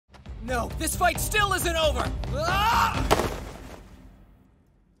No, this fight still isn't over! Ah!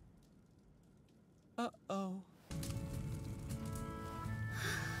 Uh-oh.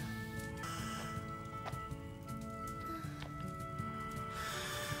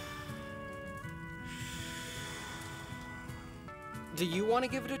 Do you want to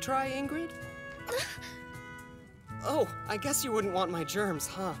give it a try, Ingrid? Oh, I guess you wouldn't want my germs,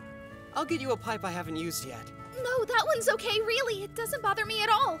 huh? I'll get you a pipe I haven't used yet. No, that one's okay, really. It doesn't bother me at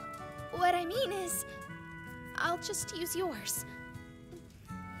all. What I mean is, I'll just use yours.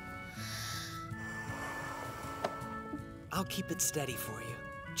 I'll keep it steady for you.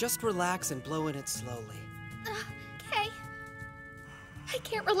 Just relax and blow in it slowly. Okay. I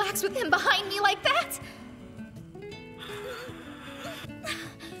can't relax with him behind me like that.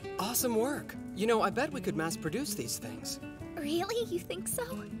 Awesome work. You know, I bet we could mass produce these things. Really? You think so?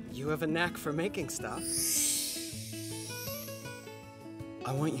 You have a knack for making stuff.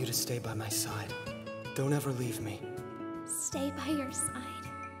 I want you to stay by my side. Don't ever leave me. Stay by your side.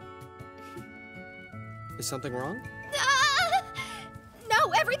 Is something wrong?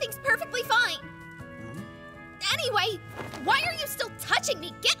 No, everything's perfectly fine. Anyway, why are you still touching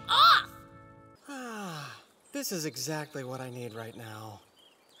me? Get off! Ah, this is exactly what I need right now.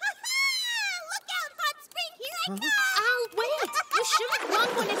 Look out, hot spring! Here I come! Ow, wait! You shouldn't run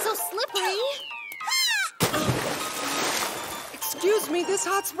when it's so slippery. Excuse me, this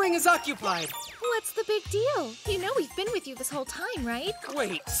hot spring is occupied. What's the big deal? You know we've been with you this whole time, right?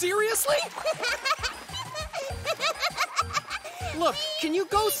 Wait, seriously? Look, can you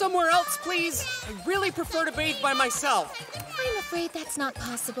go somewhere else, please? I really prefer to bathe by myself. I'm afraid that's not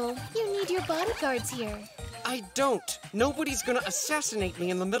possible. You need your bodyguards here. I don't. Nobody's gonna assassinate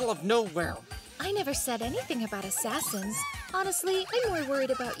me in the middle of nowhere. I never said anything about assassins. Honestly, I'm more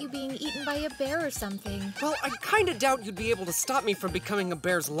worried about you being eaten by a bear or something. Well, I kinda doubt you'd be able to stop me from becoming a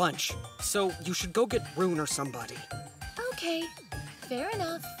bear's lunch. So you should go get Rune or somebody. Okay, fair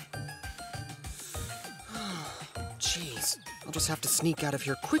enough. Jeez, I'll just have to sneak out of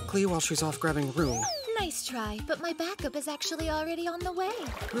here quickly while she's off grabbing Rune. Nice try, but my backup is actually already on the way.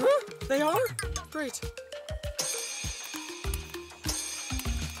 Huh? They are? Great.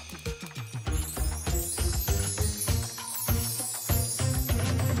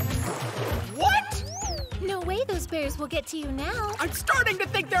 What? No way those bears will get to you now. I'm starting to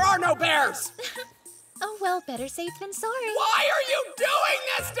think there are no bears! Oh well, better safe than sorry. Why are you doing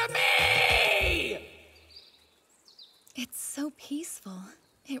this to me? It's so peaceful.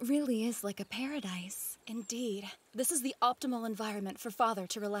 It really is like a paradise. Indeed. This is the optimal environment for Father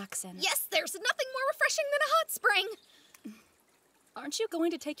to relax in. Yes, there's nothing more refreshing than a hot spring. Aren't you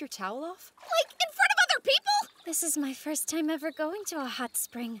going to take your towel off? Like, in front of other people? This is my first time ever going to a hot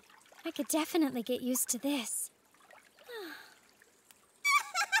spring. I could definitely get used to this.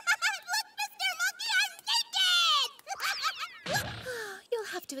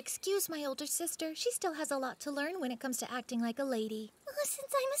 You'll have to excuse my older sister. She still has a lot to learn when it comes to acting like a lady.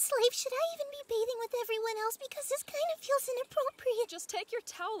 Since I'm a slave, should I even be bathing with everyone else? Because this kind of feels inappropriate. Just take your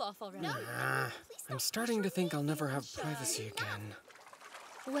towel off already. No. I'm starting to think I'll never have privacy again.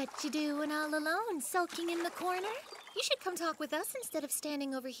 What you doing all alone, sulking in the corner? You should come talk with us instead of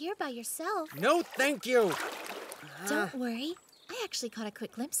standing over here by yourself. No, thank you. Don't worry. I actually caught a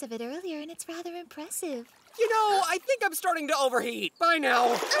quick glimpse of it earlier, and it's rather impressive. You know, I think I'm starting to overheat. Bye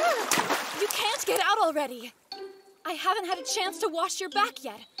now. You can't get out already. I haven't had a chance to wash your back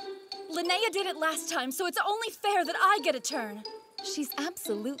yet. Linnea did it last time, so it's only fair that I get a turn. She's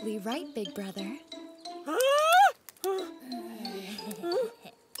absolutely right, big brother.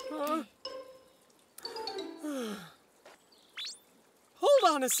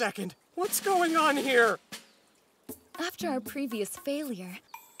 Hold on a second. What's going on here? After our previous failure,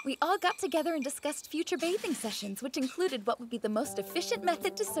 we all got together and discussed future bathing sessions, which included what would be the most efficient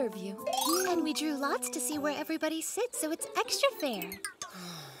method to serve you. And we drew lots to see where everybody sits, so it's extra fair.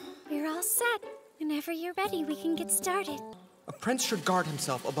 We're all set. Whenever you're ready, we can get started. A prince should guard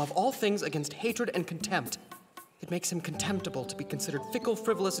himself above all things against hatred and contempt. It makes him contemptible to be considered fickle,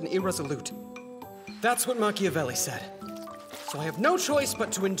 frivolous, and irresolute. That's what Machiavelli said. So I have no choice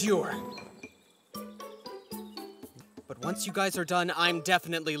but to endure. But once you guys are done, I'm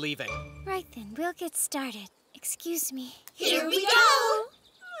definitely leaving. Right then, we'll get started. Excuse me. Here we go!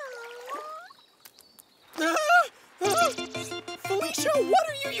 Felicia, what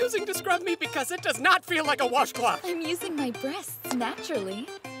are you using to scrub me? Because it does not feel like a washcloth. I'm using my breasts naturally.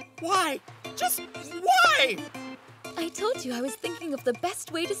 Why? Just why? I told you I was thinking of the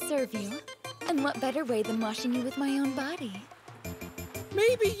best way to serve you. And what better way than washing you with my own body?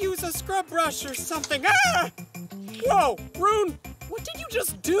 Maybe use a scrub brush or something. Ah! Whoa, Rune, what did you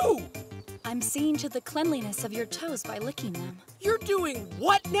just do? I'm seeing to the cleanliness of your toes by licking them. You're doing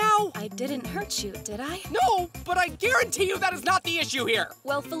what now? I didn't hurt you, did I? No, but I guarantee you that is not the issue here.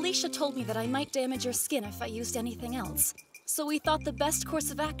 Well, Felicia told me that I might damage your skin if I used anything else. So we thought the best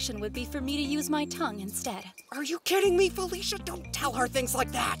course of action would be for me to use my tongue instead. Are you kidding me, Felicia? Don't tell her things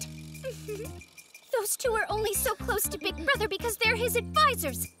like that. Those two are only so close to Big Brother because they're his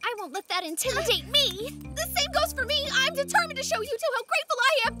advisors. I won't let that intimidate me. The same goes for me. I'm determined to show you two how grateful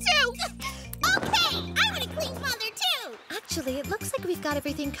I am, too. Okay, I want a clean father, too. Actually, it looks like we've got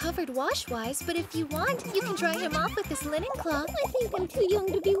everything covered wash-wise, but if you want, you can dry him off with this linen cloth. I think I'm too young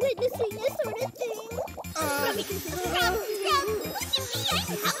to be witnessing this sort of thing. Scrub. Look at me, I'm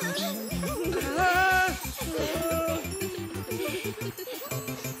healthy.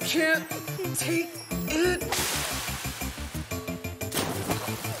 Can't take it.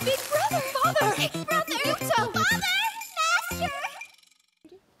 Big Brother! Father! Big Brother! Father! Master!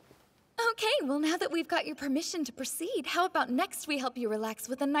 Okay, well, now that we've got your permission to proceed, how about next we help you relax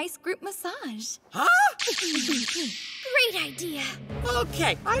with a nice group massage? Huh? Great idea.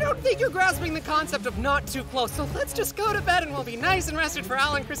 Okay, I don't think you're grasping the concept of not too close, so let's just go to bed and we'll be nice and rested for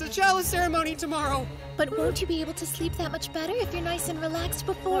Al and Chris's jealous ceremony tomorrow. But won't you be able to sleep that much better if you're nice and relaxed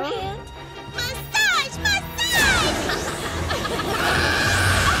beforehand? Massage!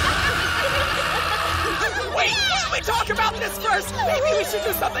 Wait, we talk about this first. Maybe we should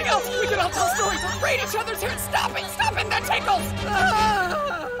do something else. We could all tell stories or braid each other's hair. Stop it, that tickles.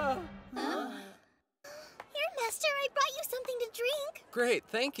 Here, Master, I brought you something to drink. Great,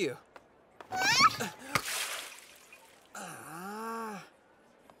 thank you.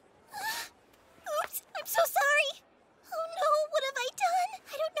 Oops, I'm so sorry. Oh no, what have I done?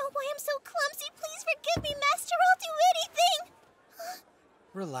 I don't know why I'm so clumsy. Please forgive me, Master. I'll do anything.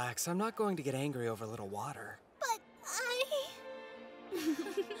 Relax, I'm not going to get angry over a little water. But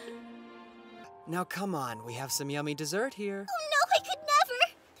Now come on, we have some yummy dessert here. Oh no, I could never.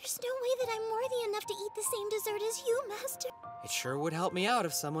 There's no way that I'm worthy enough to eat the same dessert as you, Master. It sure would help me out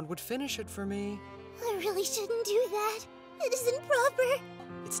if someone would finish it for me. I really shouldn't do that. It isn't proper.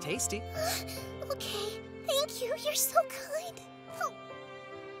 It's tasty. Okay, thank you. You're so kind.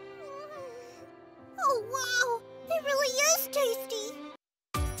 Oh wow, it really is tasty.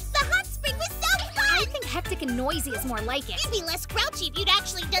 The hot spring was so fun! I think hectic and noisy is more like it. You'd be less grouchy if you'd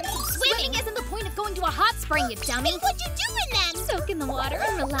actually done some swimming. Isn't the point of going to a hot spring, you dummy? What you doing then? Soak in the water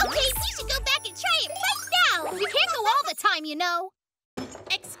and relax. Okay, we should go back and try it right now. You can't go all the time, you know.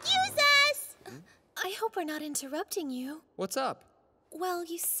 Excuse us. I hope we're not interrupting you. What's up? Well,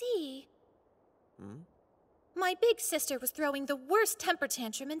 you see, my big sister was throwing the worst temper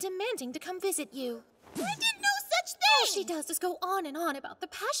tantrum and demanding to come visit you. I didn't know such thing! All she does is go on and on about the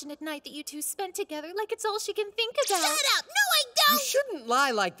passionate night that you two spent together like it's all she can think about. Shut up! No, I don't! You shouldn't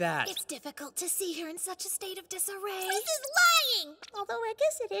lie like that. It's difficult to see her in such a state of disarray. This is lying! Although I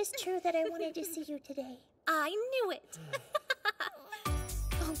guess it is true that I wanted to see you today. I knew it.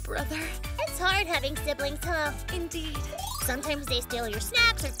 Oh, brother. It's hard having siblings, huh? Indeed. Sometimes they steal your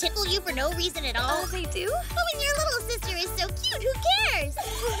snacks or tickle you for no reason at all. Oh, they do? Oh, and your little sister is so cute, who cares?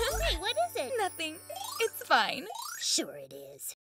 Hey, what is it? Nothing. It's fine. Sure it is.